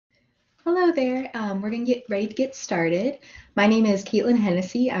Hello there. We're going to get ready to get started. My name is Kaitlin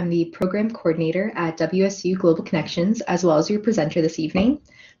Hennessy. I'm the program coordinator at WSU Global Connections, as well as your presenter this evening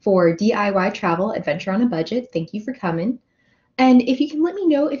for DIY Travel Adventure on a Budget. Thank you for coming. And if you can let me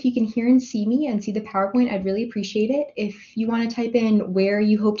know if you can hear and see me and see the PowerPoint, I'd really appreciate it. If you want to type in where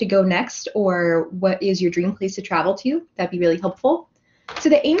you hope to go next or what is your dream place to travel to, that'd be really helpful. So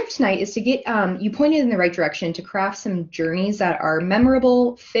the aim of tonight is to get you pointed in the right direction to craft some journeys that are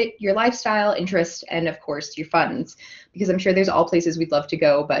memorable, fit your lifestyle, interest, and of course your funds. Because I'm sure there's all places we'd love to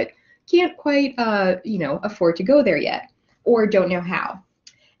go, but can't quite, afford to go there yet, or don't know how.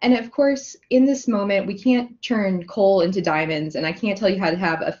 And of course, in this moment, we can't turn coal into diamonds, and I can't tell you how to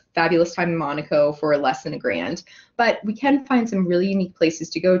have a fabulous time in Monaco for less than $1,000. But we can find some really unique places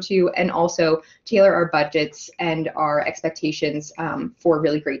to go to, and also tailor our budgets and our expectations for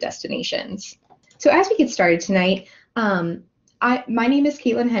really great destinations. So as we get started tonight, my name is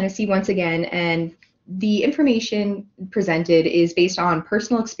Kaitlin Hennessy once again, and the information presented is based on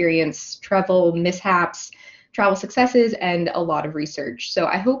personal experience, travel mishaps, travel successes, and a lot of research. So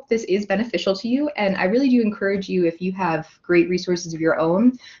I hope this is beneficial to you, and I really do encourage you, if you have great resources of your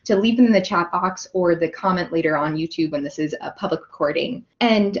own, to leave them in the chat box or the comment later on YouTube when this is a public recording.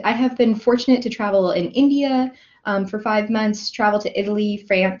 And I have been fortunate to travel in India for 5 months, travel to Italy,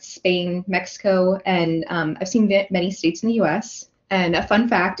 France, Spain, Mexico, and I've seen many states in the US. And a fun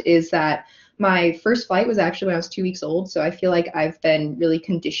fact is that my first flight was actually when I was 2 weeks old, so I feel like I've been really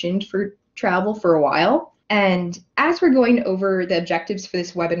conditioned for travel for a while. And as we're going over the objectives for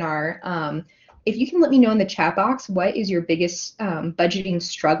this webinar, if you can let me know in the chat box what is your biggest budgeting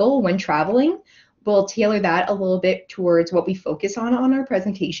struggle when traveling, we'll tailor that a little bit towards what we focus on our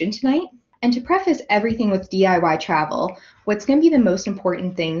presentation tonight. And to preface everything with DIY travel, what's going to be the most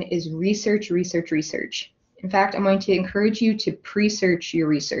important thing is research, research, research. In fact, I'm going to encourage you to pre-search your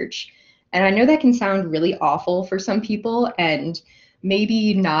research. And I know that can sound really awful for some people and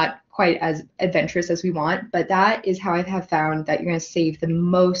maybe not quite as adventurous as we want, but that is how I have found that you're going to save the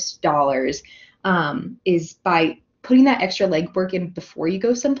most dollars is by putting that extra legwork in before you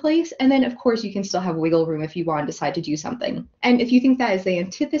go someplace. And then, of course, you can still have wiggle room if you want to decide to do something. And if you think that is the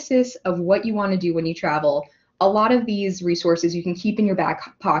antithesis of what you want to do when you travel, a lot of these resources you can keep in your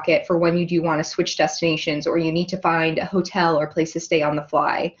back pocket for when you do want to switch destinations or you need to find a hotel or place to stay on the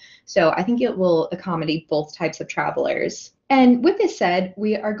fly. So I think it will accommodate both types of travelers. And with this said,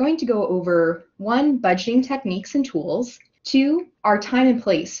 we are going to go over 1, budgeting techniques and tools, 2, our time and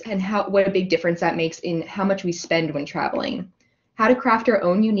place and what a big difference that makes in how much we spend when traveling, how to craft our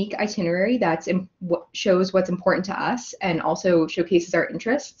own unique itinerary that shows what's important to us and also showcases our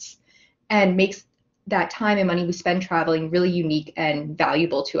interests and makes that time and money we spend traveling really unique and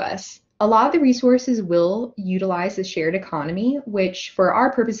valuable to us. A lot of the resources will utilize the shared economy, which for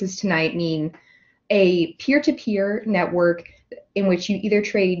our purposes tonight mean a peer-to-peer network in which you either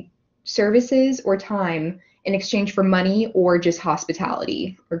trade services or time in exchange for money or just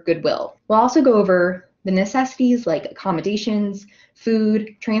hospitality or goodwill. We'll also go over the necessities like accommodations,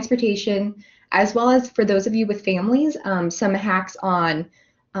 food, transportation, as well as for those of you with families, some hacks on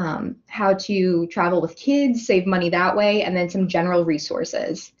how to travel with kids, save money that way, and then some general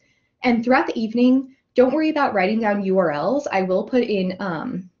resources. And throughout the evening, don't worry about writing down URLs. I will put in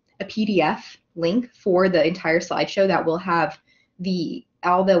a PDF link for the entire slideshow that will have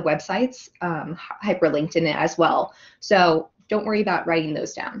all the websites hyperlinked in it as well. So don't worry about writing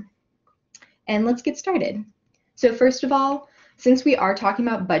those down. And let's get started. So first of all, since we are talking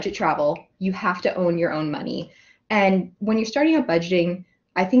about budget travel, you have to own your own money. And when you're starting out budgeting,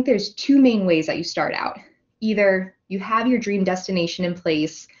 I think there's 2 main ways that you start out. Either you have your dream destination in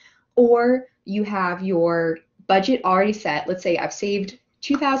place, or you have your budget already set. Let's say I've saved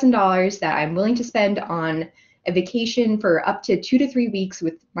 $2,000 that I'm willing to spend on a vacation for up to 2 to 3 weeks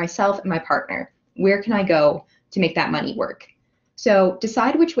with myself and my partner. Where can I go to make that money work? So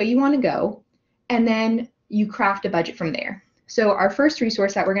decide which way you want to go, and then you craft a budget from there. So our first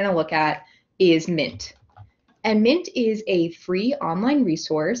resource that we're going to look at is Mint. And Mint is a free online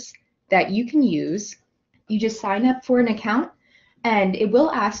resource that you can use. You just sign up for an account, and it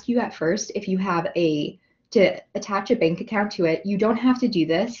will ask you at first if you have to attach a bank account to it. You don't have to do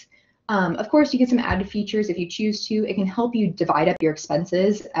this. Of course, you get some added features if you choose to. It can help you divide up your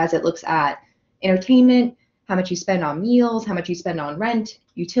expenses as it looks at entertainment, how much you spend on meals, how much you spend on rent,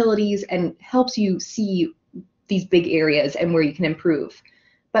 utilities, and helps you see these big areas and where you can improve.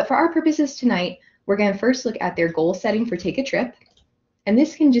 But for our purposes tonight, we're going to first look at their goal setting for Take a Trip. And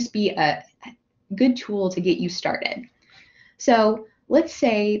this can just be a good tool to get you started. So let's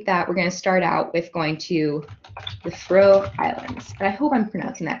say that we're going to start out with going to the Faroe Islands, and I hope I'm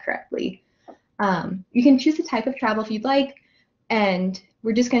pronouncing that correctly. You can choose the type of travel if you'd like, and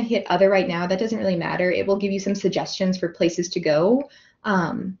we're just going to hit other right now. That doesn't really matter. It will give you some suggestions for places to go,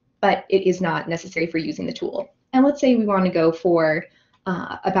 but it is not necessary for using the tool. And let's say we want to go for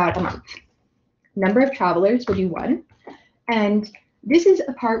about a month. Number of travelers, we'll do 1. And this is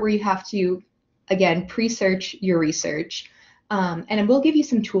a part where you have to, again, pre-search your research. And we'll give you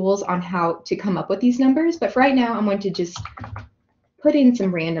some tools on how to come up with these numbers. But for right now, I'm going to just put in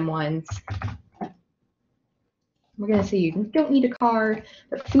some random ones. We're going to say you don't need a car,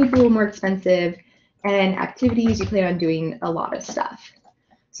 but food's a little more expensive, and activities, you plan on doing a lot of stuff.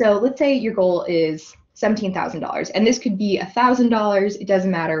 So let's say your goal is $17,000, and this could be $1,000. It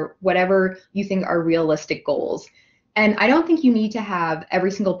doesn't matter, whatever you think are realistic goals. And I don't think you need to have every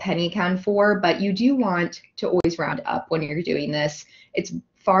single penny accounted for, but you do want to always round up when you're doing this. It's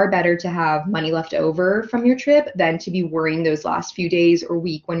far better to have money left over from your trip than to be worrying those last few days or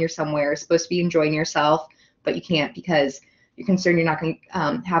week when you're somewhere supposed to be enjoying yourself, but you can't because you're concerned you're not going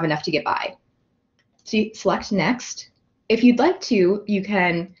to have enough to get by. So you select next. If you'd like to, you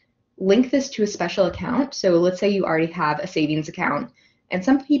can link this to a special account. So let's say you already have a savings account, and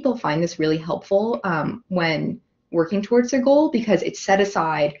some people find this really helpful when working towards their goal because it's set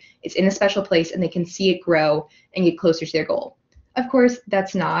aside, it's in a special place, and they can see it grow and get closer to their goal. Of course,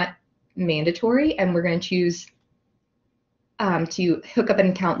 that's not mandatory, and we're going to choose to hook up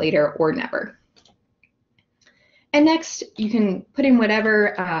an account later or never. And next, you can put in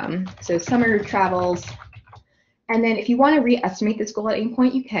whatever, so summer travels. And then if you want to re-estimate this goal at any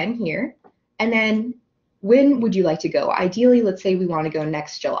point, you can here. And then when would you like to go? Ideally, let's say we want to go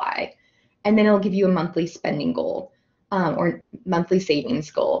next July. And then it'll give you a monthly spending goal or monthly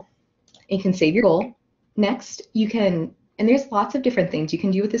savings goal. And you can save your goal. Next, you can, and there's lots of different things you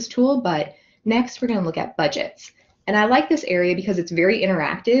can do with this tool, but next we're going to look at budgets. And I like this area because it's very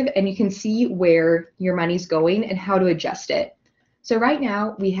interactive and you can see where your money's going and how to adjust it. So right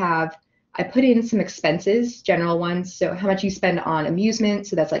now we have, I put in some expenses, general ones. So how much you spend on amusement.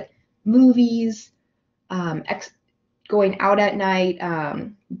 So that's like movies, going out at night.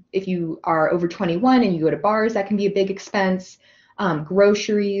 If you are over 21 and you go to bars, that can be a big expense.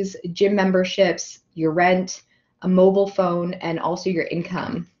 Groceries, gym memberships, your rent, a mobile phone, and also your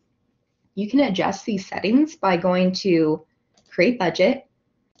income. You can adjust these settings by going to create budget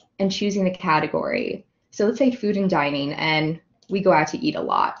and choosing a category. So let's say food and dining, and we go out to eat a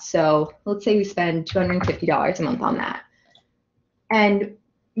lot. So let's say we spend $250 a month on that. And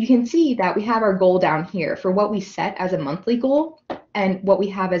you can see that we have our goal down here for what we set as a monthly goal and what we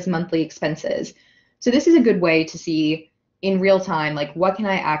have as monthly expenses. So this is a good way to see in real time, like what can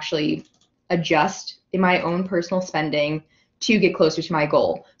I actually adjust in my own personal spending to get closer to my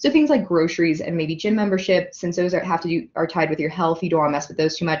goal. So things like groceries and maybe gym membership, since those are tied with your health, you don't want to mess with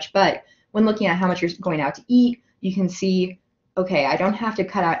those too much. But when looking at how much you're going out to eat, you can see, okay, I don't have to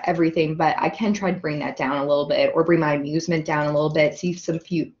cut out everything, but I can try to bring that down a little bit or bring my amusement down a little bit, see some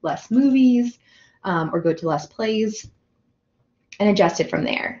few less movies or go to less plays and adjust it from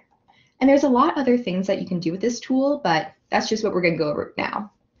there. And there's a lot of other things that you can do with this tool, but that's just what we're going to go over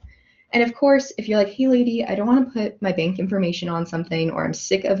now. And of course, if you're like, hey lady, I don't want to put my bank information on something, or I'm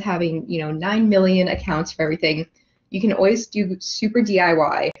sick of having, 9 million accounts for everything, you can always do super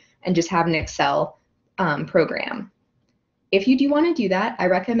DIY and just have an Excel program. If you do want to do that, I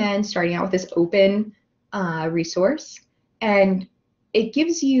recommend starting out with this open resource, and it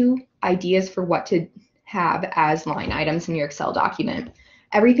gives you ideas for what to have as line items in your Excel document.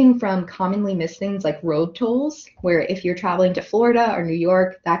 Everything from commonly missed things like road tolls, where if you're traveling to Florida or New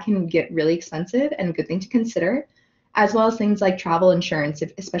York, that can get really expensive and a good thing to consider, as well as things like travel insurance,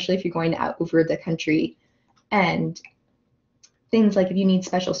 especially if you're going out over the country, and things like if you need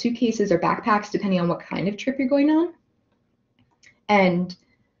special suitcases or backpacks, depending on what kind of trip you're going on, and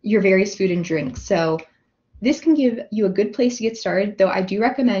your various food and drinks. So this can give you a good place to get started, though I do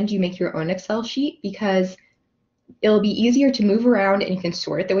recommend you make your own Excel sheet because it'll be easier to move around and you can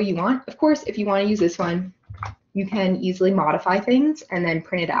sort it the way you want. Of course, if you want to use this one, you can easily modify things and then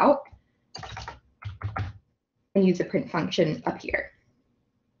print it out and use the print function up here.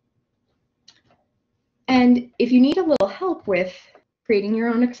 And if you need a little help with creating your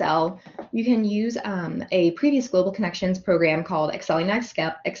own Excel, you can use a previous Global Connections program called Excelling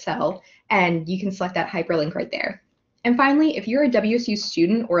Excel, and you can select that hyperlink right there. And finally, if you're a WSU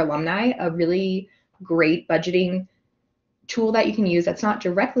student or alumni, a really great budgeting tool that you can use that's not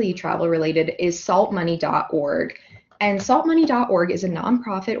directly travel related is saltmoney.org. And saltmoney.org is a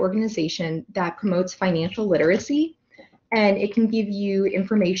nonprofit organization that promotes financial literacy. and it can give you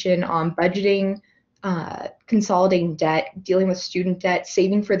information on budgeting, consolidating debt, dealing with student debt,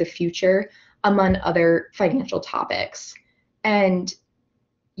 saving for the future, among other financial topics. And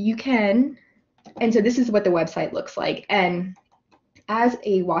so this is what the website looks like. And as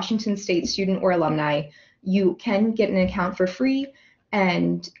a Washington State student or alumni, you can get an account for free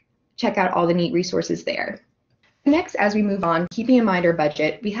and check out all the neat resources there. Next, as we move on, keeping in mind our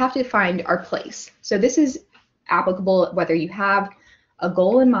budget, we have to find our place. So this is applicable whether you have a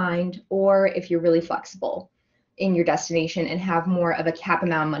goal in mind or if you're really flexible in your destination and have more of a cap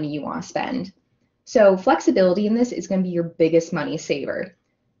amount of money you want to spend. So flexibility in this is going to be your biggest money saver.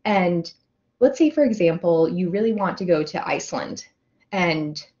 And let's say, for example, you really want to go to Iceland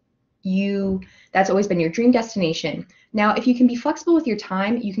and that's always been your dream destination. Now, if you can be flexible with your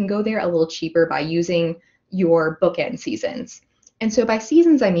time, you can go there a little cheaper by using your bookend seasons. And so by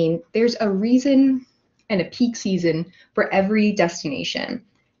seasons, I mean there's a reason and a peak season for every destination.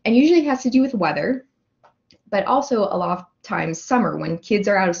 And usually it has to do with weather, but also a lot of times summer when kids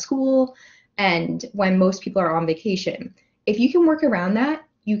are out of school and when most people are on vacation. If you can work around that,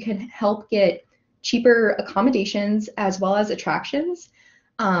 you can help get cheaper accommodations as well as attractions.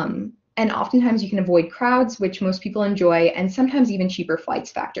 And oftentimes you can avoid crowds, which most people enjoy, and sometimes even cheaper flights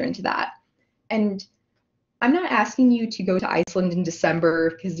factor into that. And I'm not asking you to go to Iceland in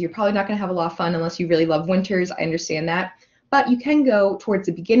December because you're probably not going to have a lot of fun unless you really love winters. I understand that. But you can go towards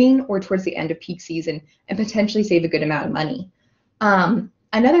the beginning or towards the end of peak season and potentially save a good amount of money.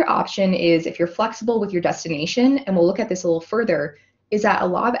 Another option is if you're flexible with your destination, and we'll look at this a little further, is that a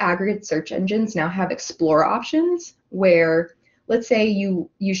lot of aggregate search engines now have explore options where, let's say you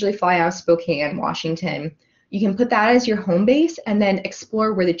usually fly out of Spokane, Washington. You can put that as your home base and then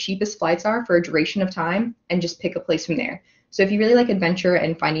explore where the cheapest flights are for a duration of time and just pick a place from there. So if you really like adventure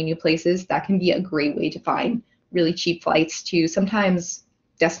and finding new places, that can be a great way to find really cheap flights to sometimes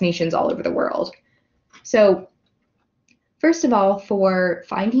destinations all over the world. So first of all, for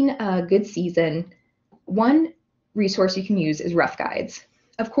finding a good season, one resource you can use is rough guides.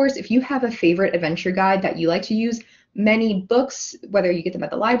 Of course, if you have a favorite adventure guide that you like to use, many books, whether you get them at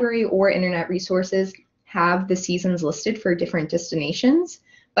the library or internet resources, have the seasons listed for different destinations,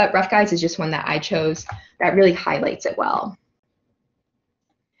 but Rough Guides is just one that I chose that really highlights it well.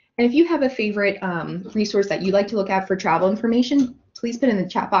 And if you have a favorite resource that you like to look at for travel information, please put in the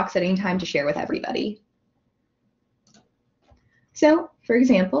chat box at any time to share with everybody. So, for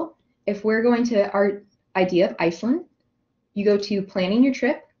example, if we're going to our idea of Iceland, you go to planning your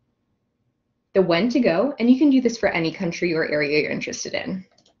trip, the when to go, and you can do this for any country or area you're interested in.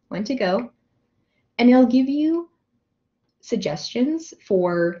 When to go, and it'll give you suggestions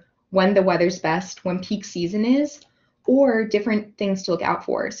for when the weather's best, when peak season is, or different things to look out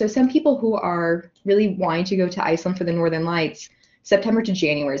for. So some people who are really wanting to go to Iceland for the Northern Lights, September to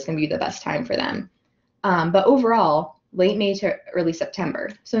January is going to be the best time for them. But overall, late May to early September.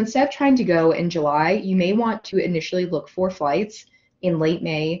 So instead of trying to go in July, you may want to initially look for flights in late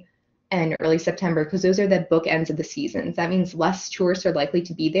May and early September because those are the bookends of the seasons. That means less tourists are likely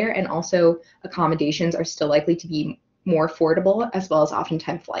to be there, and also accommodations are still likely to be more affordable, as well as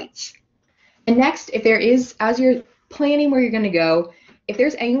oftentimes flights. And next, if there is, as you're planning where you're going to go, if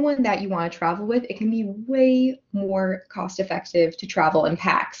there's anyone that you want to travel with, it can be way more cost effective to travel in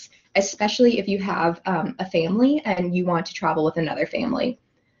packs, especially if you have a family and you want to travel with another family.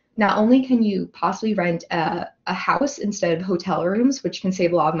 Not only can you possibly rent a house instead of hotel rooms, which can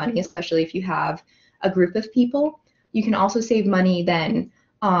save a lot of money, especially if you have a group of people, you can also save money then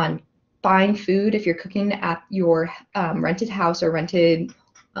on buying food if you're cooking at your rented house or rented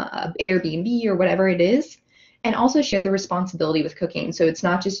Airbnb or whatever it is, and also share the responsibility with cooking. So it's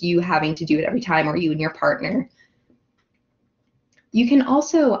not just you having to do it every time or you and your partner. You can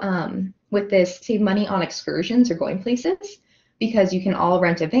also, with this, save money on excursions or going places, because you can all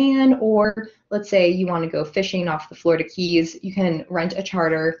rent a van, or let's say you want to go fishing off the Florida Keys, you can rent a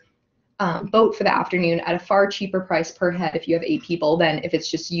charter boat for the afternoon at a far cheaper price per head if you have 8 people than if it's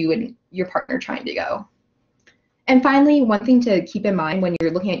just you and your partner trying to go. And finally, one thing to keep in mind when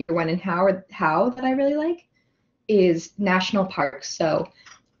you're looking at your when and how that I really like is national parks. So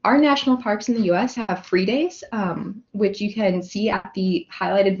our national parks in the US have free days, which you can see at the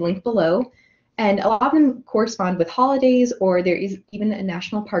highlighted link below. And a lot of them correspond with holidays, or there is even a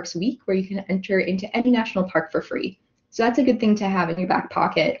National Parks Week where you can enter into any national park for free. So that's a good thing to have in your back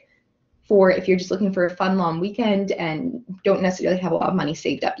pocket for if you're just looking for a fun long weekend and don't necessarily have a lot of money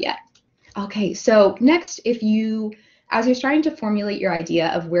saved up yet. Okay, so next, as you're starting to formulate your idea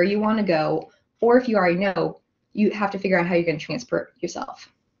of where you want to go, or if you already know, you have to figure out how you're going to transport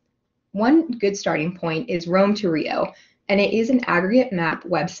yourself. One good starting point is Rome to Rio. And it is an aggregate map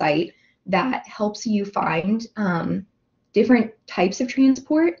website that helps you find different types of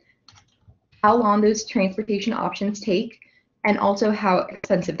transport, how long those transportation options take, and also how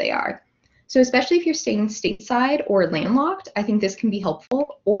expensive they are. So especially if you're staying stateside or landlocked, I think this can be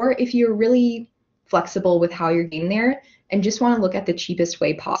helpful. Or if you're really flexible with how you're getting there and just want to look at the cheapest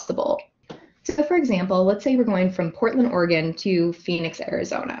way possible. So for example, let's say we're going from Portland, Oregon to Phoenix,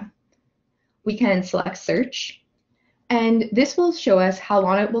 Arizona. We can select search, and this will show us how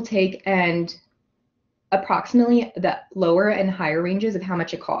long it will take and approximately the lower and higher ranges of how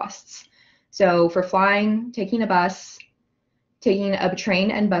much it costs. So for flying, taking a bus, taking a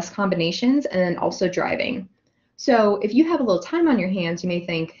train and bus combinations, and then also driving. So if you have a little time on your hands, you may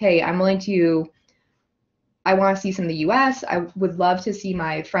think, hey, I want to see some of the US. I would love to see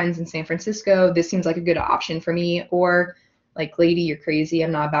my friends in San Francisco. This seems like a good option for me. Or like, lady, you're crazy.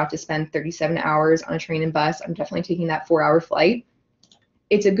 I'm not about to spend 37 hours on a train and bus. I'm definitely taking that 4-hour flight.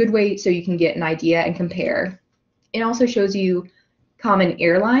 It's a good way so you can get an idea and compare. It also shows you common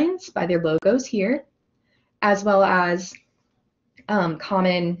airlines by their logos here, as well as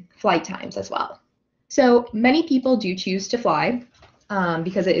common flight times as well. So many people do choose to fly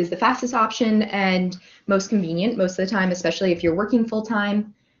because it is the fastest option and most convenient most of the time, especially if you're working full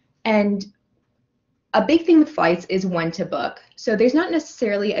time. And a big thing with flights is when to book. So there's not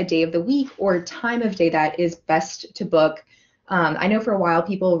necessarily a day of the week or time of day that is best to book. I know for a while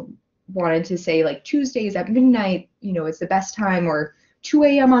people wanted to say like Tuesdays at midnight, it's the best time, or 2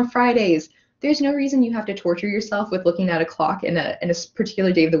 a.m. on Fridays. There's no reason you have to torture yourself with looking at a clock in a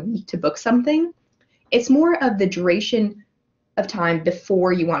particular day of the week to book something. It's more of the duration of time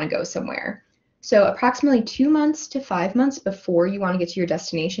before you want to go somewhere. So approximately 2 months to 5 months before you want to get to your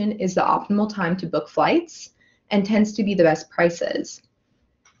destination is the optimal time to book flights and tends to be the best prices.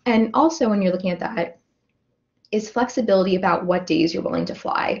 And also when you're looking at that is flexibility about what days you're willing to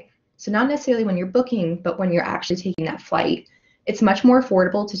fly. So not necessarily when you're booking, but when you're actually taking that flight. It's much more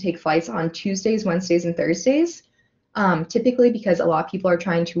affordable to take flights on Tuesdays, Wednesdays, and Thursdays, typically because a lot of people are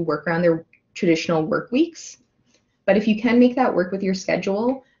trying to work around their traditional work weeks. But if you can make that work with your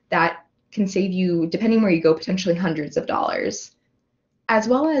schedule, that can save you, depending where you go, potentially hundreds of dollars. As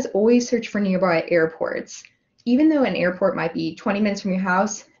well as always search for nearby airports. Even though an airport might be 20 minutes from your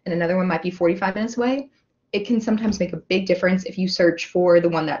house and another one might be 45 minutes away, it can sometimes make a big difference if you search for the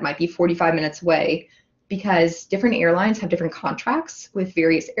one that might be 45 minutes away, because different airlines have different contracts with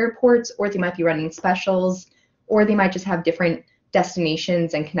various airports, or they might be running specials, or they might just have different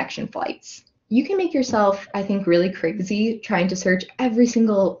destinations and connection flights. You can make yourself, I think, really crazy trying to search every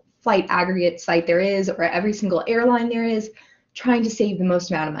single flight aggregate site there is, or every single airline there is, trying to save the most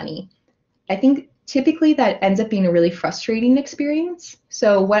amount of money. I think typically that ends up being a really frustrating experience.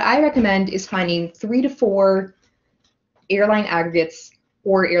 So what I recommend is finding 3 to 4 airline aggregates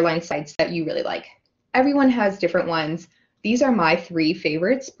or airline sites that you really like. Everyone has different ones. These are my 3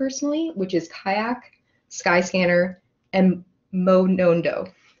 favorites personally, which is Kayak, Skyscanner, and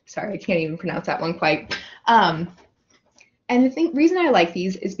Monondo. Sorry, I can't even pronounce that one quite. And the reason I like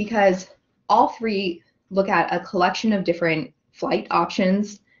these is because all 3 look at a collection of different flight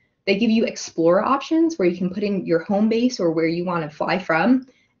options. They give you Explorer options where you can put in your home base or where you want to fly from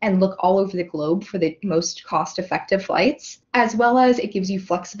and look all over the globe for the most cost-effective flights, as well as it gives you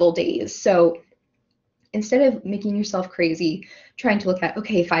flexible days. So instead of making yourself crazy trying to look at,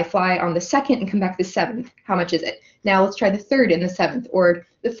 okay, if I fly on the 2nd and come back the 7th, how much is it? Now let's try the 3rd and the 7th, or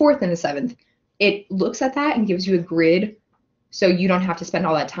the 4th and the 7th. It looks at that and gives you a grid so you don't have to spend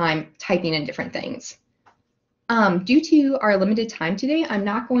all that time typing in different things. Due to our limited time today, I'm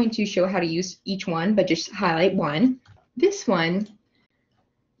not going to show how to use each one, but just highlight one. This one,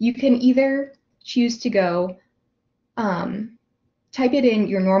 you can either choose to go type it in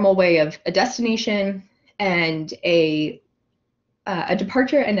your normal way of a destination and a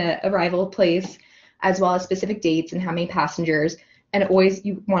departure and an arrival place, as well as specific dates and how many passengers. And always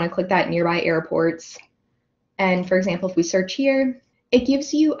you want to click that nearby airports. And for example, if we search here, it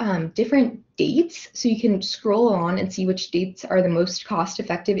gives you different dates, so you can scroll on and see which dates are the most cost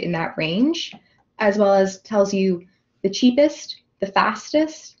effective in that range, as well as tells you the cheapest, the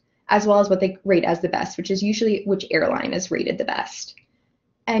fastest, as well as what they rate as the best, which is usually which airline is rated the best.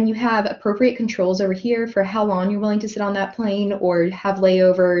 And you have appropriate controls over here for how long you're willing to sit on that plane or have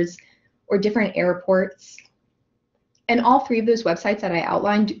layovers or different airports. And all 3 of those websites that I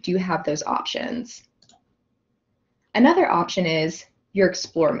outlined do have those options. Another option is your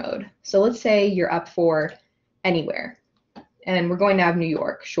explore mode. So let's say you're up for anywhere and we're going to have New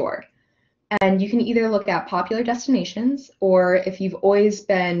York, sure. And you can either look at popular destinations, or if you've always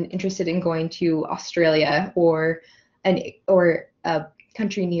been interested in going to Australia or or a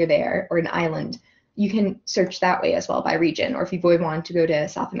country near there or an island, you can search that way as well by region, or if you've always wanted to go to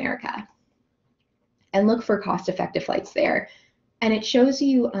South America, and look for cost-effective flights there. And it shows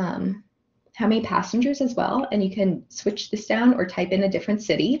you how many passengers as well, and you can switch this down or type in a different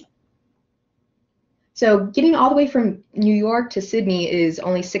city. So getting all the way from New York to Sydney is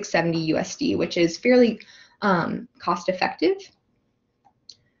only $670 USD, which is fairly cost-effective.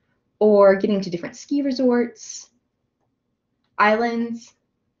 Or getting to different ski resorts, islands,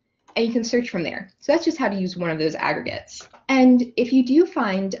 and you can search from there. So that's just how to use one of those aggregates. And if you do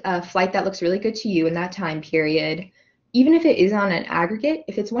find a flight that looks really good to you in that time period, even if it is on an aggregate,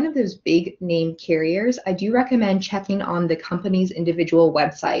 if it's one of those big name carriers, I do recommend checking on the company's individual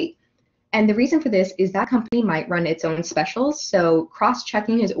website. And the reason for this is that company might run its own specials, so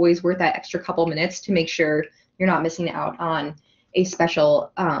cross-checking is always worth that extra couple minutes to make sure you're not missing out on a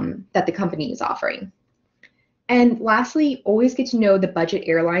special that the company is offering. And lastly, always get to know the budget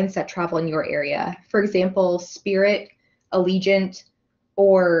airlines that travel in your area. For example, Spirit, Allegiant,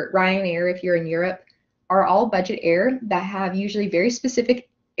 or Ryanair if you're in Europe are all budget air that have usually very specific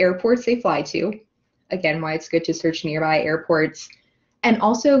airports they fly to. Again, why it's good to search nearby airports, and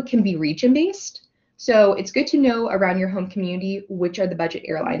also can be region-based. So it's good to know around your home community which are the budget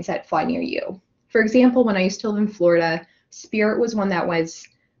airlines that fly near you. For example, when I used to live in Florida, Spirit was one that was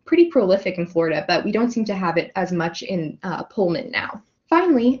pretty prolific in Florida, but we don't seem to have it as much in Pullman now.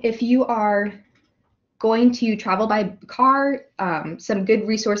 Finally, if you are going to travel by car, some good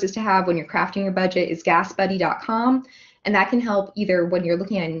resources to have when you're crafting your budget is gasbuddy.com, and that can help either when you're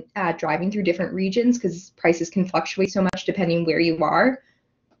looking at driving through different regions, because prices can fluctuate so much depending where you are,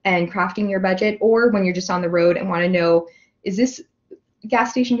 and crafting your budget, or when you're just on the road and want to know, is this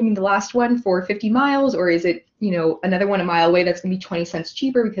gas station going to be the last one for 50 miles, or is it, you know, another one a mile away that's going to be 20 cents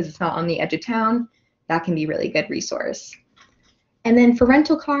cheaper because it's not on the edge of town? That can be a really good resource. And then for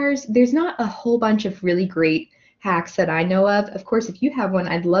rental cars, there's not a whole bunch of really great hacks that I know of. Of course, if you have one,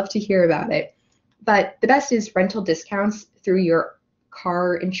 I'd love to hear about it. But the best is rental discounts through your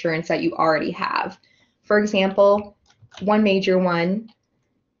car insurance that you already have. For example, one major one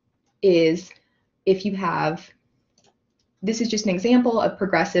is if you have, this is just an example of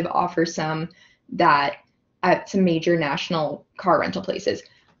Progressive offers some that at some major national car rental places.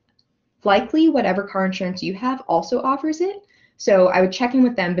 Likely whatever car insurance you have also offers it. So I would check in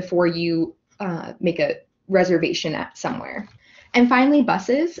with them before you make a reservation at somewhere. And finally,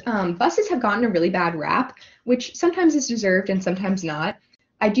 buses. Buses have gotten a really bad rap, which sometimes is deserved and sometimes not.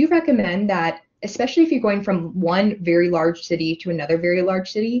 I do recommend that, especially if you're going from one very large city to another very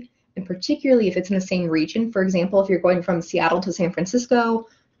large city, and particularly if it's in the same region. For example, if you're going from Seattle to San Francisco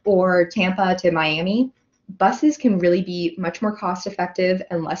or Tampa to Miami, buses can really be much more cost effective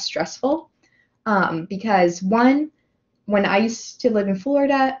and less stressful because one, when I used to live in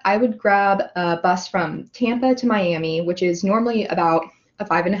Florida, I would grab a bus from Tampa to Miami, which is normally about a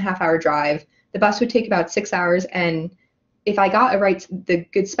 5.5-hour drive. The bus would take about 6 hours, and if I got the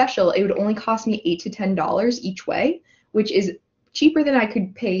good special, it would only cost me $8 to $10 each way, which is cheaper than I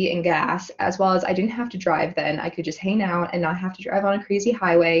could pay in gas, as well as I didn't have to drive then. I could just hang out and not have to drive on a crazy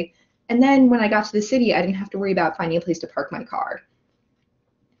highway. And then when I got to the city, I didn't have to worry about finding a place to park my car.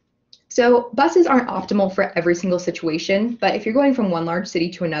 So buses aren't optimal for every single situation, but if you're going from one large city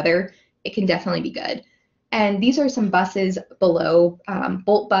to another, it can definitely be good. And these are some buses below: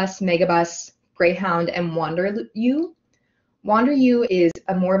 Bolt Bus, Megabus, Greyhound, and Wander U. Wander U is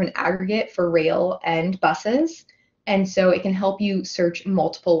more of an aggregate for rail and buses, and so it can help you search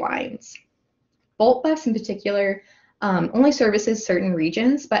multiple lines. Bolt Bus in particular only services certain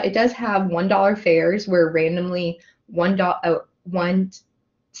regions, but it does have $1 fares where randomly one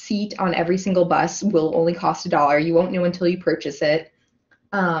seat on every single bus will only cost $1. You won't know until you purchase it.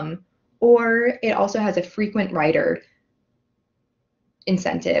 Or it also has a frequent rider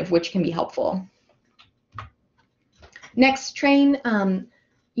incentive, which can be helpful. Next, train.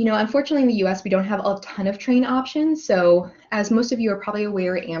 Unfortunately in the US, we don't have a ton of train options. So as most of you are probably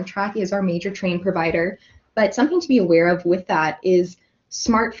aware, Amtrak is our major train provider. But something to be aware of with that is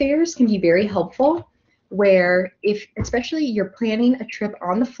smart fares can be very helpful, where if especially you're planning a trip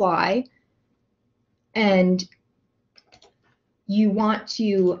on the fly and you want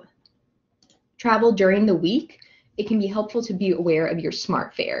to travel during the week, it can be helpful to be aware of your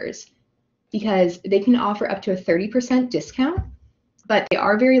smart fares because they can offer up to a 30% discount, but they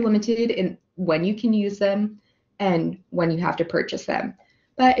are very limited in when you can use them and when you have to purchase them.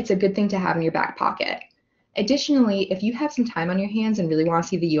 But it's a good thing to have in your back pocket. Additionally, if you have some time on your hands and really want to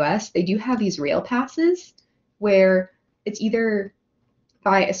see the US, they do have these rail passes where it's either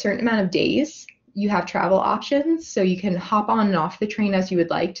by a certain amount of days you have travel options, so you can hop on and off the train as you would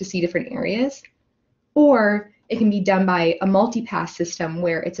like to see different areas, or it can be done by a multi-pass system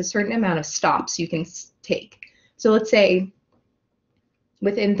where it's a certain amount of stops you can take. So let's say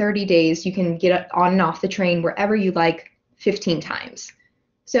within 30 days, you can get on and off the train wherever you like 15 times.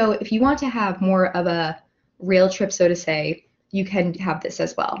 So if you want to have more of a rail trip, so to say, you can have this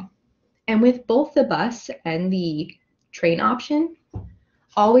as well. And with both the bus and the train option,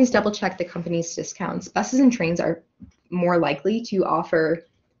 always double check the company's discounts. Buses and trains are more likely to offer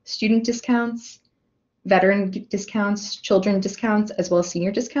student discounts, veteran discounts, children discounts, as well as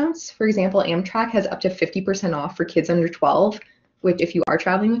senior discounts. For example, Amtrak has up to 50% off for kids under 12, which if you are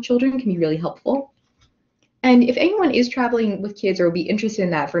traveling with children can be really helpful. And if anyone is traveling with kids or will be interested in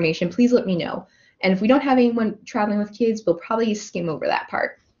that information, please let me know. And if we don't have anyone traveling with kids, we'll probably skim over that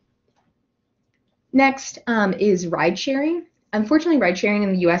part. Next is ride sharing. Unfortunately, ride sharing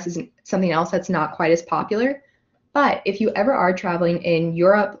in the US is something else that's not quite as popular. But if you ever are traveling in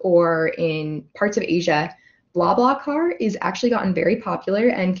Europe or in parts of Asia, BlaBlaCar is actually gotten very popular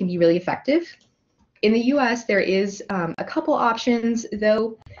and can be really effective. In the US, there is a couple options,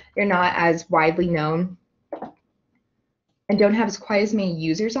 though they're not as widely known and don't have quite as many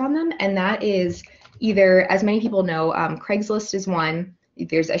users on them. And that is either, as many people know, Craigslist is one.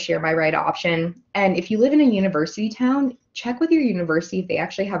 There's a share my ride option. And if you live in a university town, check with your university if they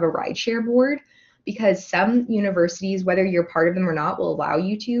actually have a rideshare board, because some universities, whether you're part of them or not, will allow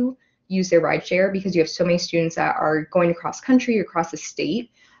you to use their rideshare because you have so many students that are going across country or across the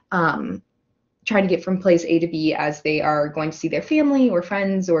state, trying to get from place A to B as they are going to see their family or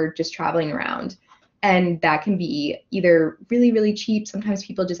friends or just traveling around. And that can be either really, really cheap. Sometimes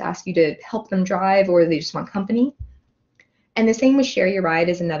people just ask you to help them drive or they just want company. And the same with Share Your Ride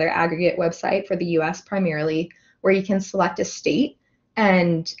is another aggregate website for the US primarily, where you can select a state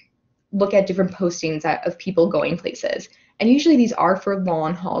and look at different postings of people going places. And usually these are for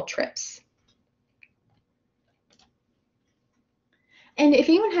long haul trips. And if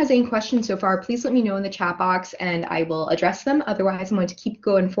anyone has any questions so far, please let me know in the chat box and I will address them. Otherwise, I'm going to keep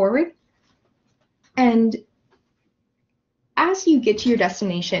going forward. And as you get to your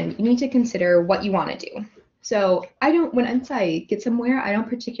destination, you need to consider what you want to do. So once I get somewhere, I don't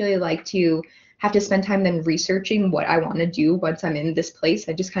particularly like to have to spend time then researching what I want to do once I'm in this place.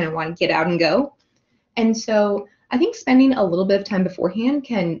 I just kind of want to get out and go. And so I think spending a little bit of time beforehand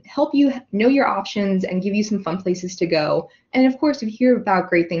can help you know your options and give you some fun places to go. And of course, if you hear about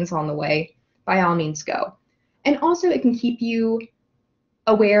great things on the way, by all means go. And also it can keep you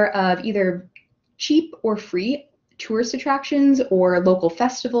aware of either cheap or free tourist attractions or local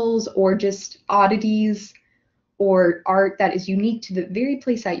festivals or just oddities or art that is unique to the very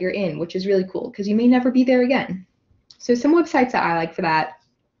place that you're in, which is really cool because you may never be there again. So some websites that I like for that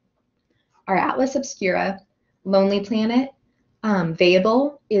are Atlas Obscura, Lonely Planet.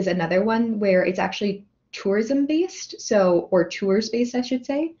 Vayable is another one where it's actually tourism based, or tours based, I should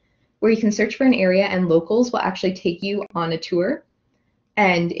say, where you can search for an area and locals will actually take you on a tour.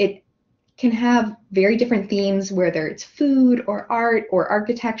 And it can have very different themes, whether it's food or art or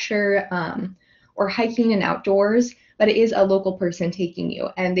architecture or hiking and outdoors, but it is a local person taking you.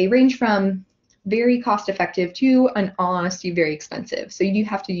 And they range from very cost effective to, in all honesty, very expensive. So you do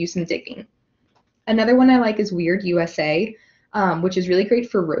have to do some digging. Another one I like is Weird USA, which is really great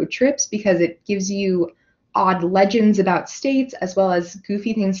for road trips because it gives you odd legends about states as well as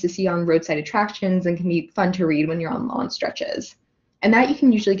goofy things to see on roadside attractions and can be fun to read when you're on long stretches. And that you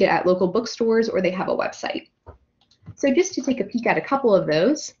can usually get at local bookstores or they have a website. So just to take a peek at a couple of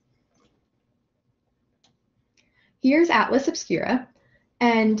those, here's Atlas Obscura,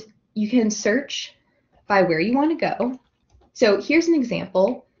 and you can search by where you want to go. So here's an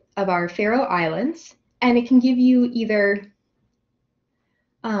example of our Faroe Islands, and it can give you either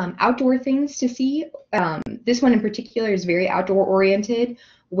outdoor things to see. This one in particular is very outdoor oriented,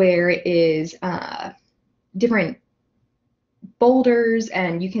 where it is different boulders,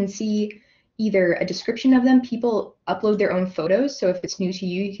 and you can see either a description of them. People upload their own photos, so if it's new to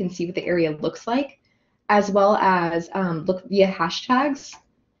you, you can see what the area looks like, as well as look via hashtags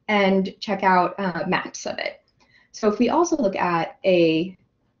and check out maps of it. So if we also look at let's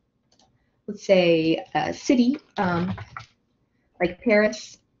say a city like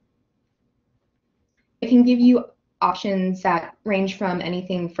Paris, it can give you options that range from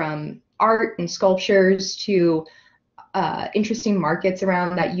anything from art and sculptures to interesting markets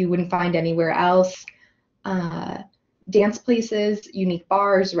around that you wouldn't find anywhere else, dance places, unique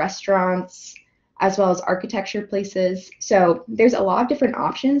bars, restaurants, as well as architecture places. So there's a lot of different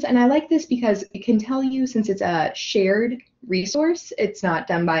options, and I like this because it can tell you, since it's a shared resource, it's not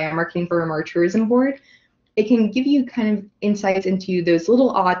done by a marketing firm or a tourism board, it can give you kind of insights into those little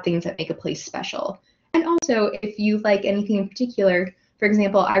odd things that make a place special. And also, if you like anything in particular, for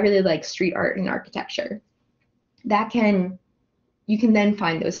example, I really like street art and architecture. You can then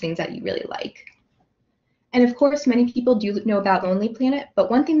find those things that you really like. And of course, many people do know about Lonely Planet, but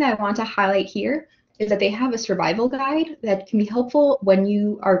one thing that I want to highlight here is that they have a survival guide that can be helpful when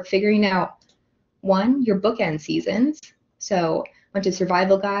you are figuring out, one, your bookend seasons. So went to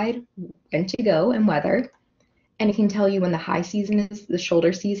survival guide, when to go and weather, and it can tell you when the high season is, the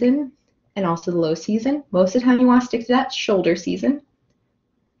shoulder season, and also the low season. Most of the time you want to stick to that shoulder season.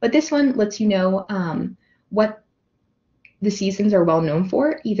 But this one lets you know what the seasons are well known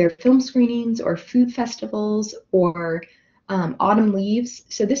for, either film screenings or food festivals or autumn leaves.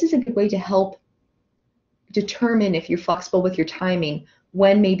 So this is a good way to help determine, if you're flexible with your timing,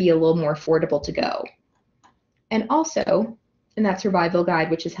 when may be a little more affordable to go. And also, in that survival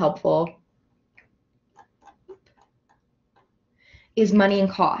guide, which is helpful, is money and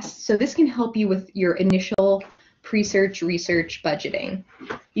costs. So this can help you with your initial pre-search, research, budgeting.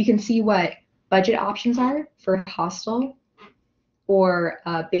 You can see what budget options are for a hostel or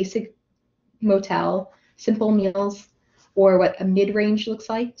a basic motel, simple meals, or what a mid-range looks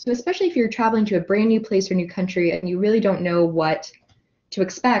like. So especially if you're traveling to a brand new place or new country and you really don't know what to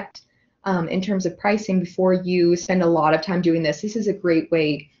expect in terms of pricing before you spend a lot of time doing this, this is a great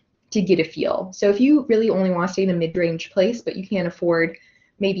way to get a feel. So if you really only want to stay in a mid-range place, but you can't afford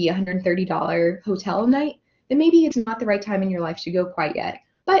maybe a $130 hotel a night, then maybe it's not the right time in your life to go quite yet.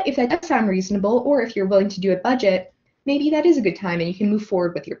 But if that does sound reasonable, or if you're willing to do a budget, maybe that is a good time and you can move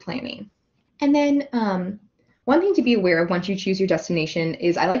forward with your planning. And then one thing to be aware of once you choose your destination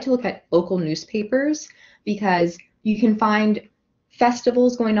is I like to look at local newspapers, because you can find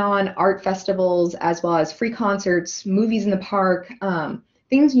festivals going on, art festivals, as well as free concerts, movies in the park,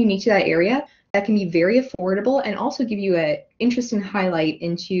 things unique to that area that can be very affordable and also give you an interesting highlight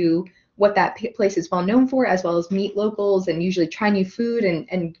into what that place is well known for, as well as meet locals and usually try new food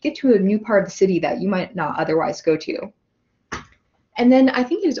and get to a new part of the city that you might not otherwise go to. And then I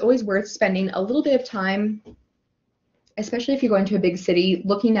think it is always worth spending a little bit of time, especially if you're going to a big city,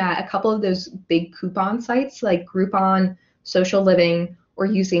 looking at a couple of those big coupon sites like Groupon, Social Living, or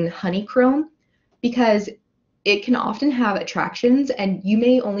using Honeycomb, because it can often have attractions and you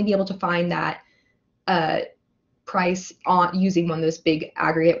may only be able to find that price on using one of those big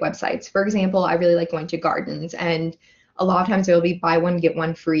aggregate websites. For example, I really like going to gardens, and a lot of times there will be buy one get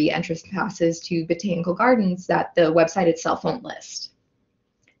one free entrance passes to botanical gardens that the website itself won't list.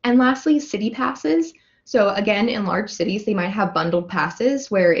 And lastly, city passes. So again, in large cities, they might have bundled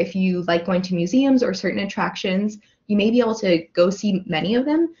passes where if you like going to museums or certain attractions, you may be able to go see many of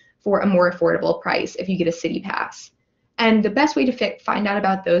them for a more affordable price if you get a city pass. And the best way to find out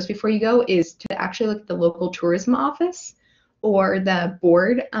about those before you go is to actually look at the local tourism office or the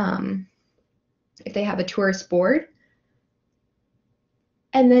board, if they have a tourist board.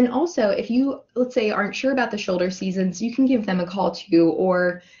 And then also, if you, let's say, aren't sure about the shoulder seasons, you can give them a call too,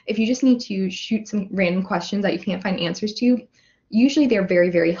 or if you just need to shoot some random questions that you can't find answers to, usually they're very,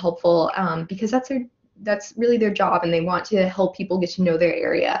 very helpful because that's really their job, and they want to help people get to know their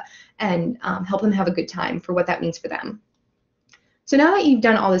area and help them have a good time for what that means for them. So now that you've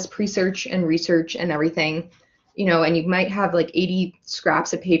done all this pre-search and research and everything, and you might have like 80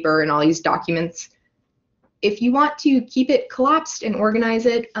 scraps of paper and all these documents, if you want to keep it collapsed and organize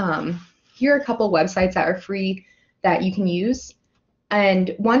it, here are a couple websites that are free that you can use.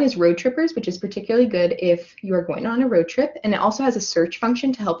 And one is Road Trippers, which is particularly good if you are going on a road trip. And it also has a search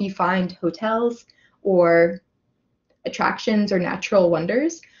function to help you find hotels or attractions or natural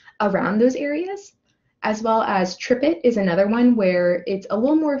wonders around those areas. As well as TripIt is another one where it's a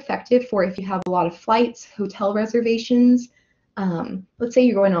little more effective for if you have a lot of flights, hotel reservations. Let's say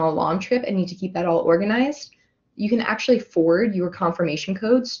you're going on a long trip and need to keep that all organized. You can actually forward your confirmation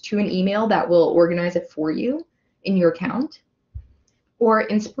codes to an email that will organize it for you in your account. Or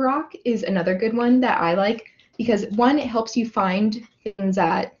Inspirock is another good one that I like because, one, it helps you find things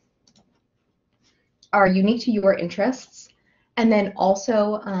that are unique to your interests, and then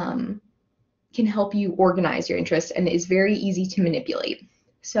also can help you organize your interests and is very easy to manipulate.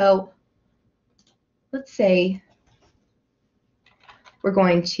 So let's say we're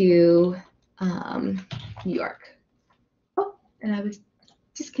going to New York. Oh, and I was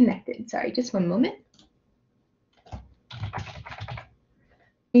disconnected. Sorry, just one moment.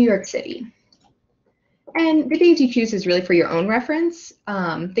 New York City. And the days you choose is really for your own reference.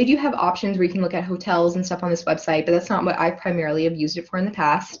 They do have options where you can look at hotels and stuff on this website, but that's not what I primarily have used it for in the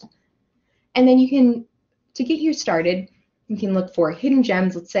past. And then you can, to get you started, you can look for hidden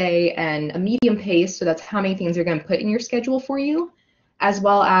gems, let's say, and a medium pace, so that's how many things you're going to put in your schedule for you, as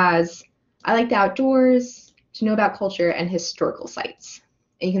well as I like the outdoors, to know about culture, and historical sites.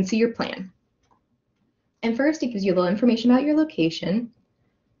 And you can see your plan. And first, it gives you a little information about your location,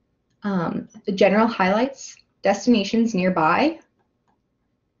 the general highlights, destinations nearby,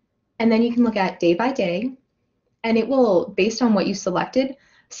 and then you can look at day by day, and it will, based on what you selected,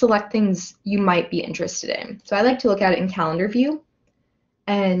 select things you might be interested in. So I like to look at it in calendar view,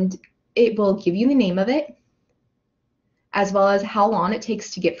 and it will give you the name of it, as well as how long it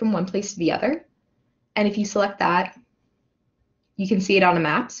takes to get from one place to the other. And if you select that, you can see it on a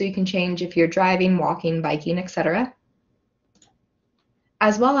map, so you can change if you're driving, walking, biking, etc.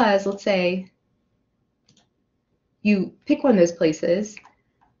 As well as, let's say, you pick one of those places,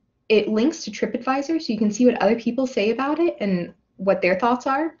 it links to TripAdvisor, so you can see what other people say about it and what their thoughts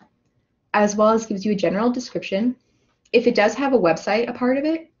are, as well as gives you a general description. If it does have a website a part of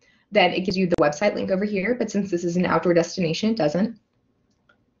it, then it gives you the website link over here, but since this is an outdoor destination, it doesn't.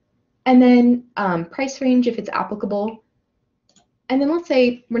 And then price range, if it's applicable. And then let's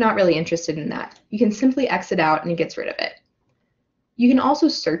say we're not really interested in that. You can simply exit out and it gets rid of it. You can also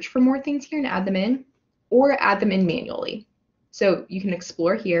search for more things here and add them in, or add them in manually. So you can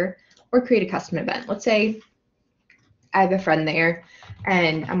explore here or create a custom event. Let's say I have a friend there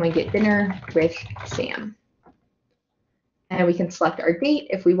and I'm going to get dinner with Sam. And we can select our date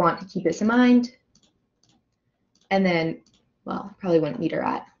if we want to keep this in mind. And then, well, probably wouldn't meet her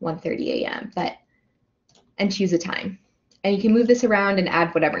at 1:30 a.m., and choose a time. And you can move this around and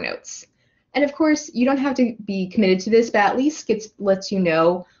add whatever notes. And of course, you don't have to be committed to this, but at least lets you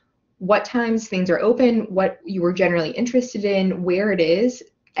know what times things are open, what you were generally interested in, where it is,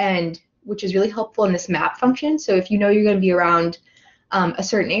 and which is really helpful in this map function. So if you know you're going to be around a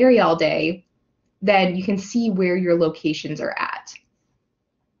certain area all day, then you can see where your locations are at.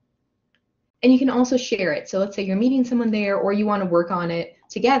 And you can also share it. So let's say you're meeting someone there, or you want to work on it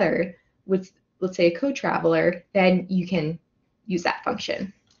together with, let's say, a co-traveler, then you can use that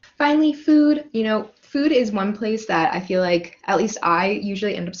function. Finally, food. Food is one place that I feel like, at least I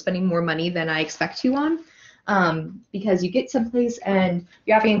usually end up spending more money than I expect to on, because you get someplace and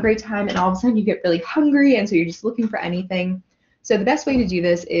you're having a great time and all of a sudden you get really hungry, and so you're just looking for anything. So the best way to do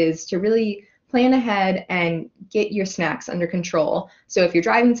this is to really plan ahead and get your snacks under control. So if you're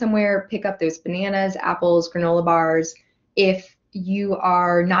driving somewhere, pick up those bananas, apples, granola bars. If you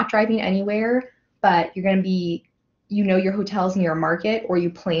are not driving anywhere, but you're going to be, your hotel's near a market, or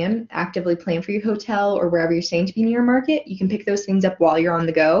you actively plan for your hotel or wherever you're staying to be near a market, you can pick those things up while you're on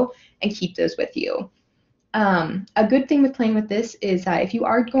the go and keep those with you. A good thing with playing with this is that if you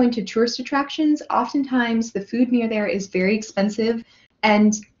are going to tourist attractions, oftentimes the food near there is very expensive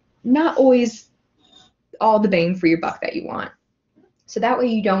and not always all the bang for your buck that you want. So that way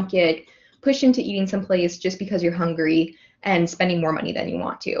you don't get pushed into eating someplace just because you're hungry and spending more money than you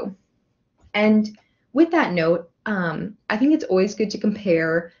want to. And with that note, I think it's always good to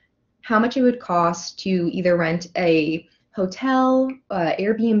compare how much it would cost to either rent a hotel,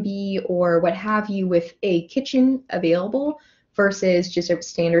 Airbnb, or what have you with a kitchen available versus just a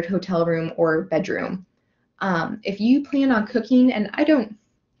standard hotel room or bedroom. If you plan on cooking, and I don't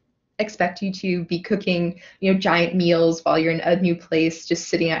expect you to be cooking, giant meals while you're in a new place, just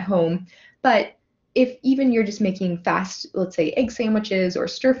sitting at home, but if even you're just making fast, let's say, egg sandwiches or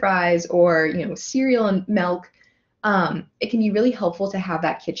stir fries or, cereal and milk, it can be really helpful to have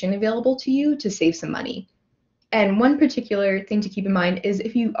that kitchen available to you to save some money. And one particular thing to keep in mind is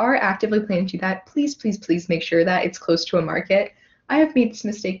if you are actively planning to do that, please, please, please make sure that it's close to a market. I have made this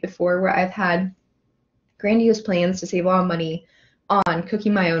mistake before where I've had grandiose plans to save a lot of money on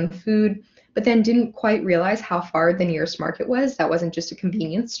cooking my own food, but then didn't quite realize how far the nearest market was. That wasn't just a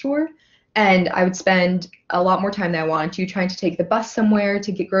convenience store. And I would spend a lot more time than I wanted to trying to take the bus somewhere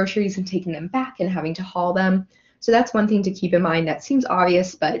to get groceries and taking them back and having to haul them. So that's one thing to keep in mind that seems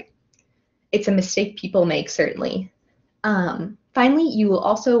obvious, but it's a mistake people make, certainly. Finally, you will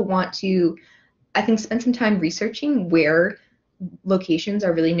also want to, I think, spend some time researching where locations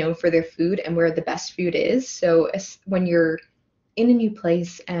are really known for their food and where the best food is. So when you're in a new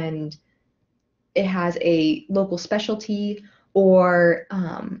place and it has a local specialty, or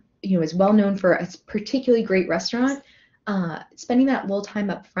is well known for a particularly great restaurant, spending that little time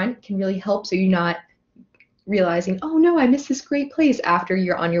up front can really help, so you're not realizing, oh no, I missed this great place, after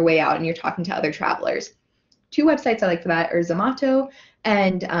you're on your way out and you're talking to other travelers. two websites I like for that are Zomato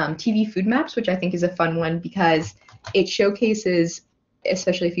and TV Food Maps, which I think is a fun one because it showcases,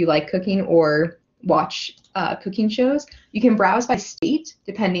 especially if you like cooking or watch cooking shows, you can browse by state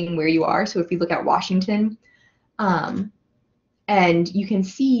depending where you are. So if you look at Washington, and you can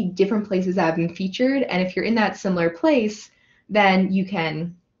see different places that have been featured, and if you're in that similar place, then you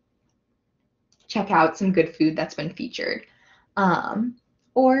can check out some good food that's been featured.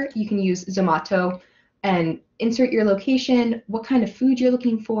 Or you can use Zomato and insert your location, what kind of food you're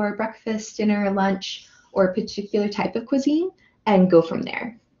looking for, breakfast, dinner, lunch, or a particular type of cuisine, and go from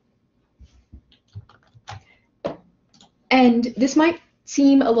there. And this might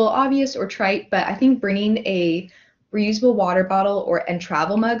seem a little obvious or trite, but I think bringing a reusable water bottle and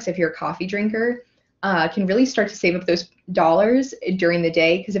travel mugs, if you're a coffee drinker, can really start to save up those dollars during the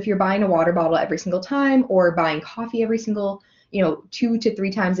day. Because if you're buying a water bottle every single time or buying coffee every single, 2 to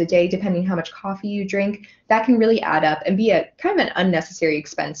 3 times a day, depending how much coffee you drink, that can really add up and be a kind of an unnecessary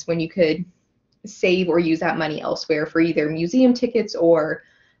expense when you could save or use that money elsewhere for either museum tickets or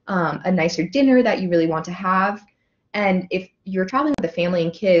a nicer dinner that you really want to have. And if you're traveling with a family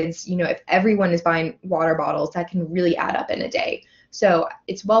and kids, if everyone is buying water bottles, that can really add up in a day. So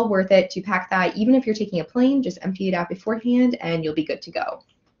it's well worth it to pack that. Even if you're taking a plane, just empty it out beforehand and you'll be good to go.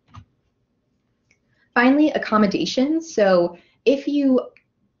 Finally, accommodations. So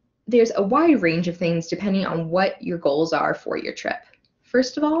there's a wide range of things depending on what your goals are for your trip.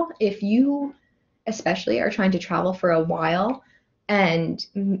 First of all, if you especially are trying to travel for a while and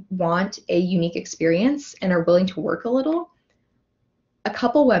want a unique experience and are willing to work a little, a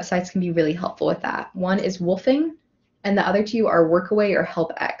couple websites can be really helpful with that. One is Woofing, and the other two are Workaway or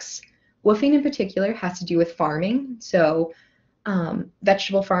HelpX. Woofing in particular has to do with farming, so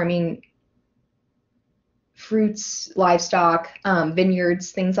vegetable farming, fruits, livestock,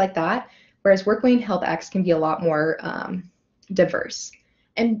 vineyards, things like that, whereas Workaway and HelpX can be a lot more diverse.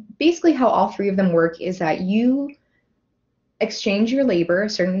 And basically how all three of them work is that you exchange your labor, a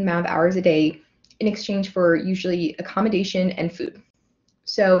certain amount of hours a day, in exchange for usually accommodation and food.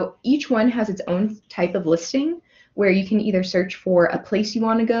 So each one has its own type of listing where you can either search for a place you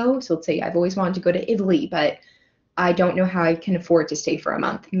want to go. So let's say I've always wanted to go to Italy, but I don't know how I can afford to stay for a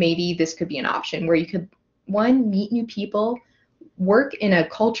month. Maybe this could be an option where you could, one, meet new people, work in a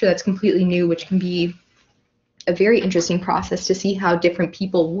culture that's completely new, which can be a very interesting process to see how different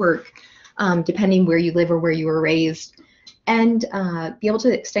people work depending where you live or where you were raised, and be able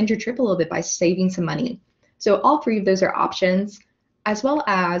to extend your trip a little bit by saving some money. So all three of those are options, as well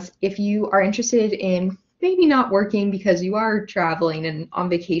as if you are interested in maybe not working because you are traveling and on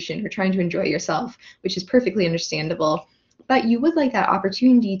vacation or trying to enjoy yourself, which is perfectly understandable, but you would like that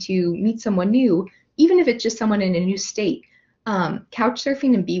opportunity to meet someone new, even if it's just someone in a new state.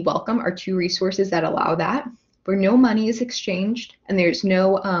 Couchsurfing and Be Welcome are two resources that allow that, where no money is exchanged and there's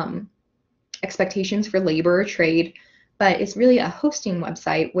no expectations for labor or trade, but it's really a hosting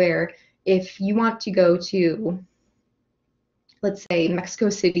website where if you want to go to, let's say, Mexico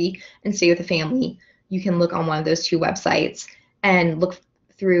City and stay with a family, you can look on one of those two websites and look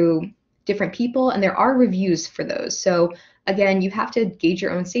through different people, and there are reviews for those. So again, you have to gauge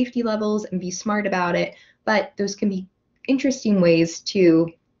your own safety levels and be smart about it, but those can be interesting ways to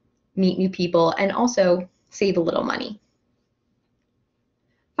meet new people and also save a little money.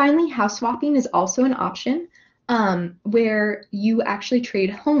 Finally, house swapping is also an option where you actually trade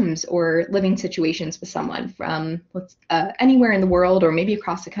homes or living situations with someone from anywhere in the world or maybe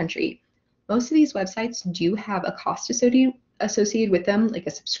across the country. Most of these websites do have a cost associated with them, like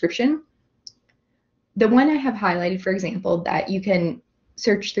a subscription. The one I have highlighted, for example, that you can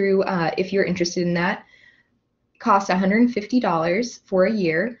search through if you're interested in that, costs $150 for a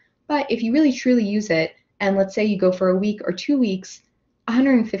year. But if you really truly use it, and let's say you go for a week or 2 weeks,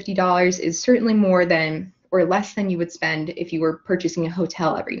 $150 is certainly more than or less than you would spend if you were purchasing a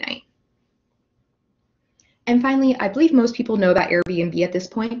hotel every night. And finally, I believe most people know about Airbnb at this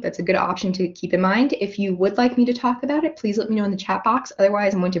point. That's a good option to keep in mind. If you would like me to talk about it, please let me know in the chat box.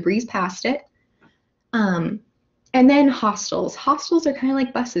 Otherwise, I'm going to breeze past it. And then hostels. Hostels are kind of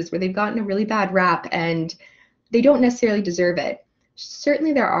like buses where they've gotten a really bad rap and they don't necessarily deserve it.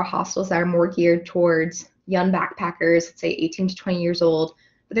 Certainly there are hostels that are more geared towards young backpackers, let's say 18 to 20 years old,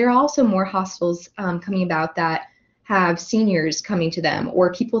 but there are also more hostels coming about that have seniors coming to them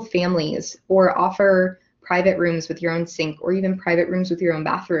or people with families or offer private rooms with your own sink or even private rooms with your own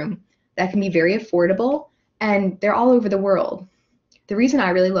bathroom that can be very affordable, and they're all over the world. The reason I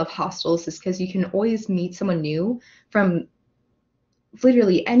really love hostels is because you can always meet someone new from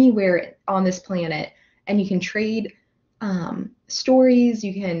literally anywhere on this planet, and you can trade stories.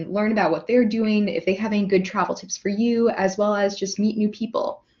 You can learn about what they're doing, if they have any good travel tips for you, as well as just meet new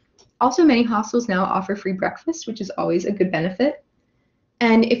people. Also, many hostels now offer free breakfast, which is always a good benefit.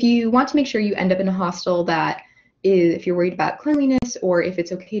 And if you want to make sure you end up in a hostel that is, if you're worried about cleanliness or if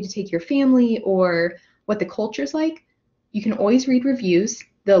it's okay to take your family or what the culture's like, you can always read reviews.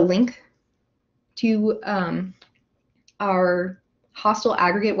 The link to our hostel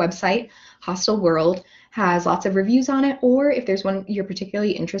aggregate website, Hostel World, has lots of reviews on it, or if there's one you're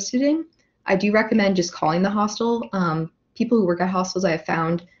particularly interested in, I do recommend just calling the hostel. People who work at hostels I have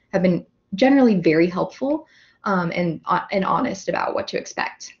found have been generally very helpful and honest about what to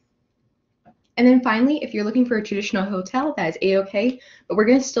expect. And then finally, if you're looking for a traditional hotel, that is A-okay, but we're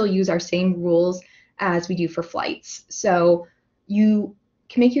going to still use our same rules as we do for flights. So you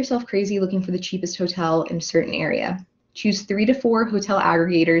can make yourself crazy looking for the cheapest hotel in a certain area. Choose 3 to 4 hotel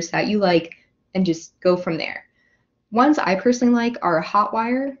aggregators that you like and just go from there. Ones I personally like are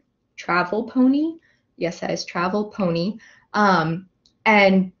Hotwire, Travel Pony, yes, that is Travel Pony,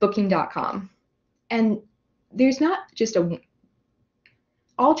 and Booking.com. And there's not just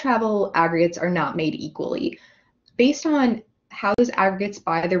all travel aggregates are not made equally. Based on how those aggregates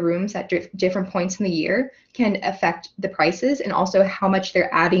buy the rooms at different points in the year can affect the prices and also how much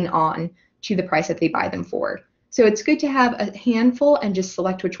they're adding on to the price that they buy them for. So it's good to have a handful and just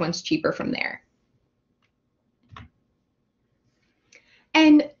select which one's cheaper from there.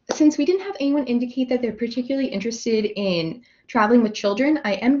 And since we didn't have anyone indicate that they're particularly interested in traveling with children,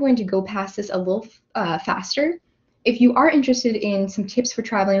 I am going to go past this a little faster. If you are interested in some tips for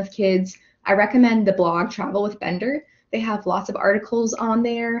traveling with kids, I recommend the blog Travel with Bender. They have lots of articles on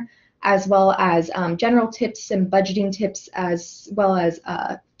there, as well as general tips and budgeting tips, as well as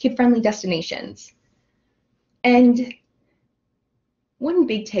kid-friendly destinations. And one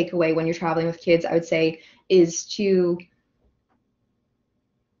big takeaway when you're traveling with kids, I would say, is to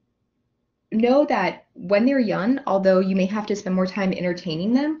know that when they're young, although you may have to spend more time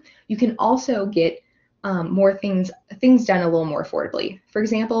entertaining them, you can also get more things done a little more affordably. For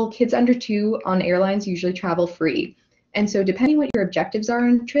example, kids under 2 on airlines usually travel free. And so depending what your objectives are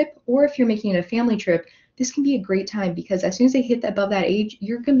on a trip, or if you're making it a family trip, this can be a great time because as soon as they hit above that age,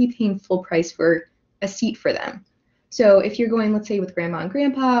 you're going to be paying full price for a seat for them. So if you're going, let's say, with grandma and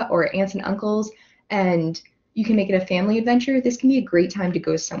grandpa or aunts and uncles, and you can make it a family adventure, this can be a great time to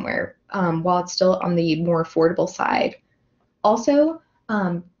go somewhere while it's still on the more affordable side. Also,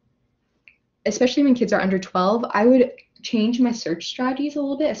 especially when kids are under 12, I would change my search strategies a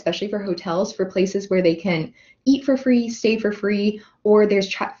little bit, especially for hotels, for places where they can eat for free, stay for free, or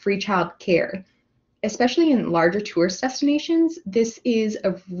there's free child care. Especially in larger tourist destinations, this is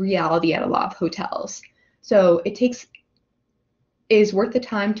a reality at a lot of hotels. So it is worth the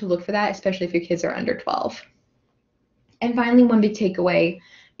time to look for that, especially if your kids are under 12. And finally, one big takeaway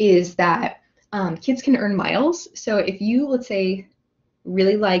is that kids can earn miles. So if you, let's say,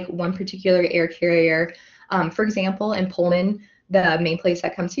 really like one particular air carrier, for example, in Pullman, the main place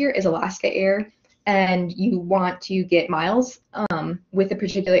that comes here is Alaska Air, and you want to get miles with a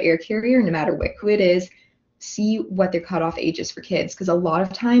particular air carrier, no matter who it is, see what their cutoff age is for kids, because a lot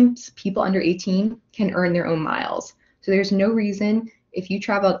of times people under 18 can earn their own miles. So there's no reason, if you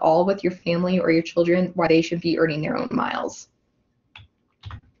travel at all with your family or your children, why they should be earning their own miles.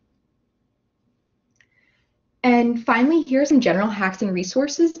 And finally, here are some general hacks and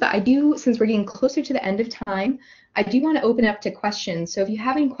resources, but since we're getting closer to the end of time, I do want to open up to questions. So if you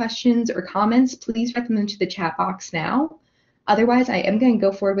have any questions or comments, please write them into the chat box now. Otherwise, I am going to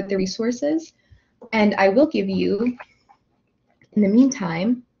go forward with the resources, and I will give you, in the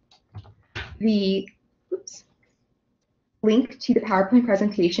meantime, the link to the PowerPoint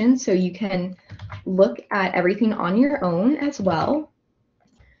presentation so you can look at everything on your own as well.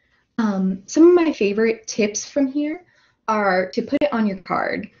 Some of my favorite tips from here are to put it on your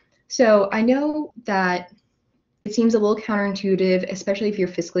card. So I know that it seems a little counterintuitive, especially if you're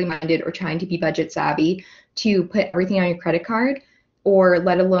fiscally minded or trying to be budget savvy, to put everything on your credit card or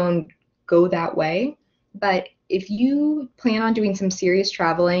let alone go that way. But if you plan on doing some serious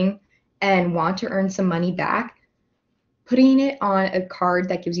traveling and want to earn some money back, putting it on a card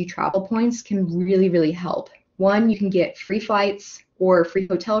that gives you travel points can really, really help. One, you can get free flights or free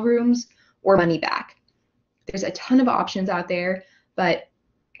hotel rooms or money back. There's a ton of options out there,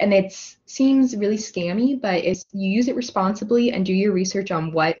 and it seems really scammy, but if you use it responsibly and do your research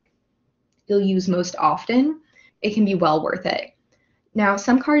on what you'll use most often, it can be well worth it. Now,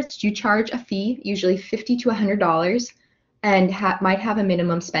 some cards do charge a fee, usually $50 to $100, and might have a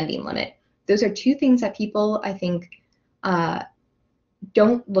minimum spending limit. Those are two things that people, I think,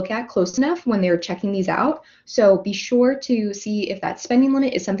 don't look at close enough when they're checking these out. So be sure to see if that spending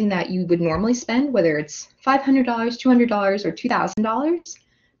limit is something that you would normally spend, whether it's $500, $200, or $2,000.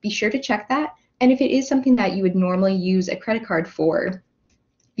 Be sure to check that. And if it is something that you would normally use a credit card for,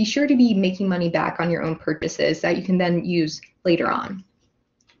 be sure to be making money back on your own purchases that you can then use later on.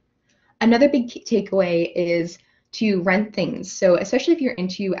 Another big takeaway is to rent things. So especially if you're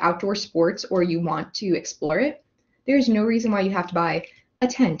into outdoor sports or you want to explore it, there's no reason why you have to buy a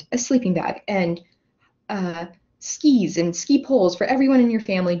tent, a sleeping bag, and skis and ski poles for everyone in your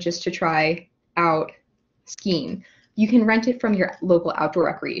family just to try out skiing. You can rent it from your local outdoor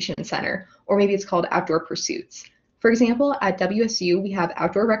recreation center, or maybe it's called Outdoor Pursuits. For example, at WSU, we have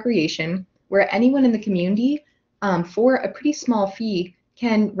outdoor recreation where anyone in the community, for a pretty small fee,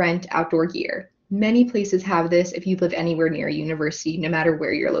 can rent outdoor gear. Many places have this if you live anywhere near a university, no matter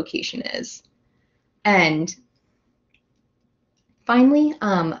where your location is. And finally,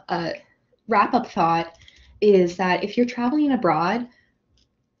 a wrap-up thought is that if you're traveling abroad,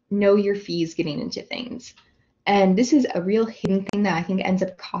 know your fees getting into things. And this is a real hidden thing that I think ends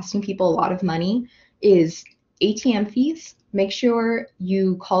up costing people a lot of money is ATM fees. Make sure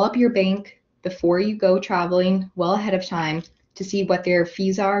you call up your bank before you go traveling well ahead of time to see what their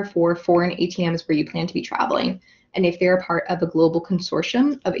fees are for foreign ATMs where you plan to be traveling, and if they're a part of a global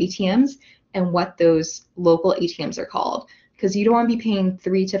consortium of ATMs and what those local ATMs are called, because you don't want to be paying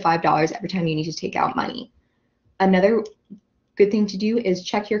 $3 to $5 every time you need to take out money. Another good thing to do is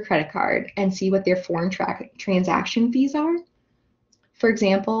check your credit card and see what their foreign transaction fees are. For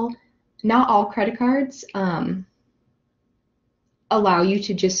example, not all credit cards allow you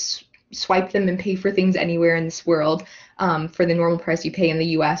to just swipe them and pay for things anywhere in this world for the normal price you pay in the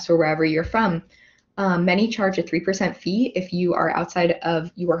US or wherever you're from. Many charge a 3% fee if you are outside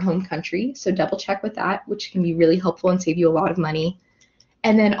of your home country, so double check with that, which can be really helpful and save you a lot of money.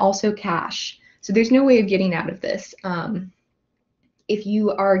 And then also cash. So there's no way of getting out of this. If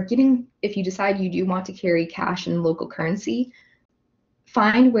you decide you do want to carry cash in local currency,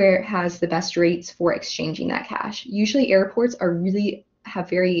 find where it has the best rates for exchanging that cash. Usually airports have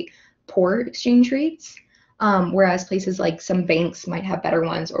very poor exchange rates, whereas places like some banks might have better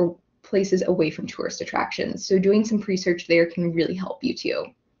ones, or places away from tourist attractions. So doing some research there can really help you too.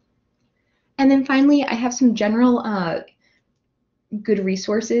 And then finally, I have some general good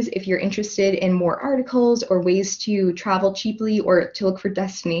resources if you're interested in more articles or ways to travel cheaply or to look for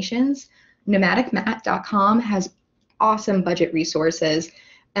destinations. Nomadicmat.com has awesome budget resources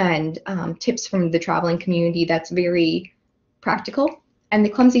and tips from the traveling community that's very practical. And the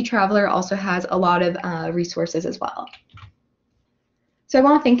Clumsy Traveler also has a lot of resources as well. So I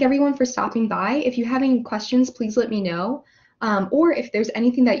want to thank everyone for stopping by. If you have any questions, please let me know. Or if there's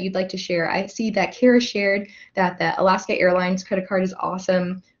anything that you'd like to share. I see that Kara shared that the Alaska Airlines credit card is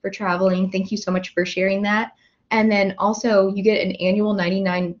awesome for traveling. Thank you so much for sharing that. And then also you get an annual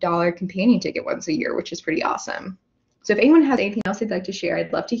 $99 companion ticket once a year, which is pretty awesome. So if anyone has anything else they'd like to share,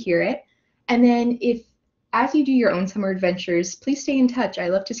 I'd love to hear it. And then as you do your own summer adventures, please stay in touch. I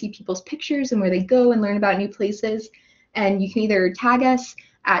love to see people's pictures and where they go and learn about new places. And you can either tag us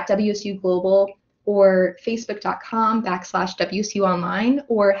at WSU Global or facebook.com/WSU Online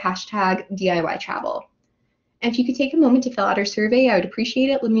or hashtag DIY Travel. And if you could take a moment to fill out our survey, I would appreciate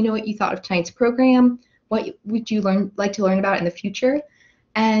it. Let me know what you thought of tonight's program. What would you like to learn about in the future?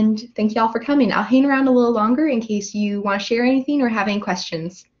 And thank you all for coming. I'll hang around a little longer in case you want to share anything or have any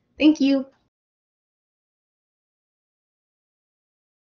questions. Thank you.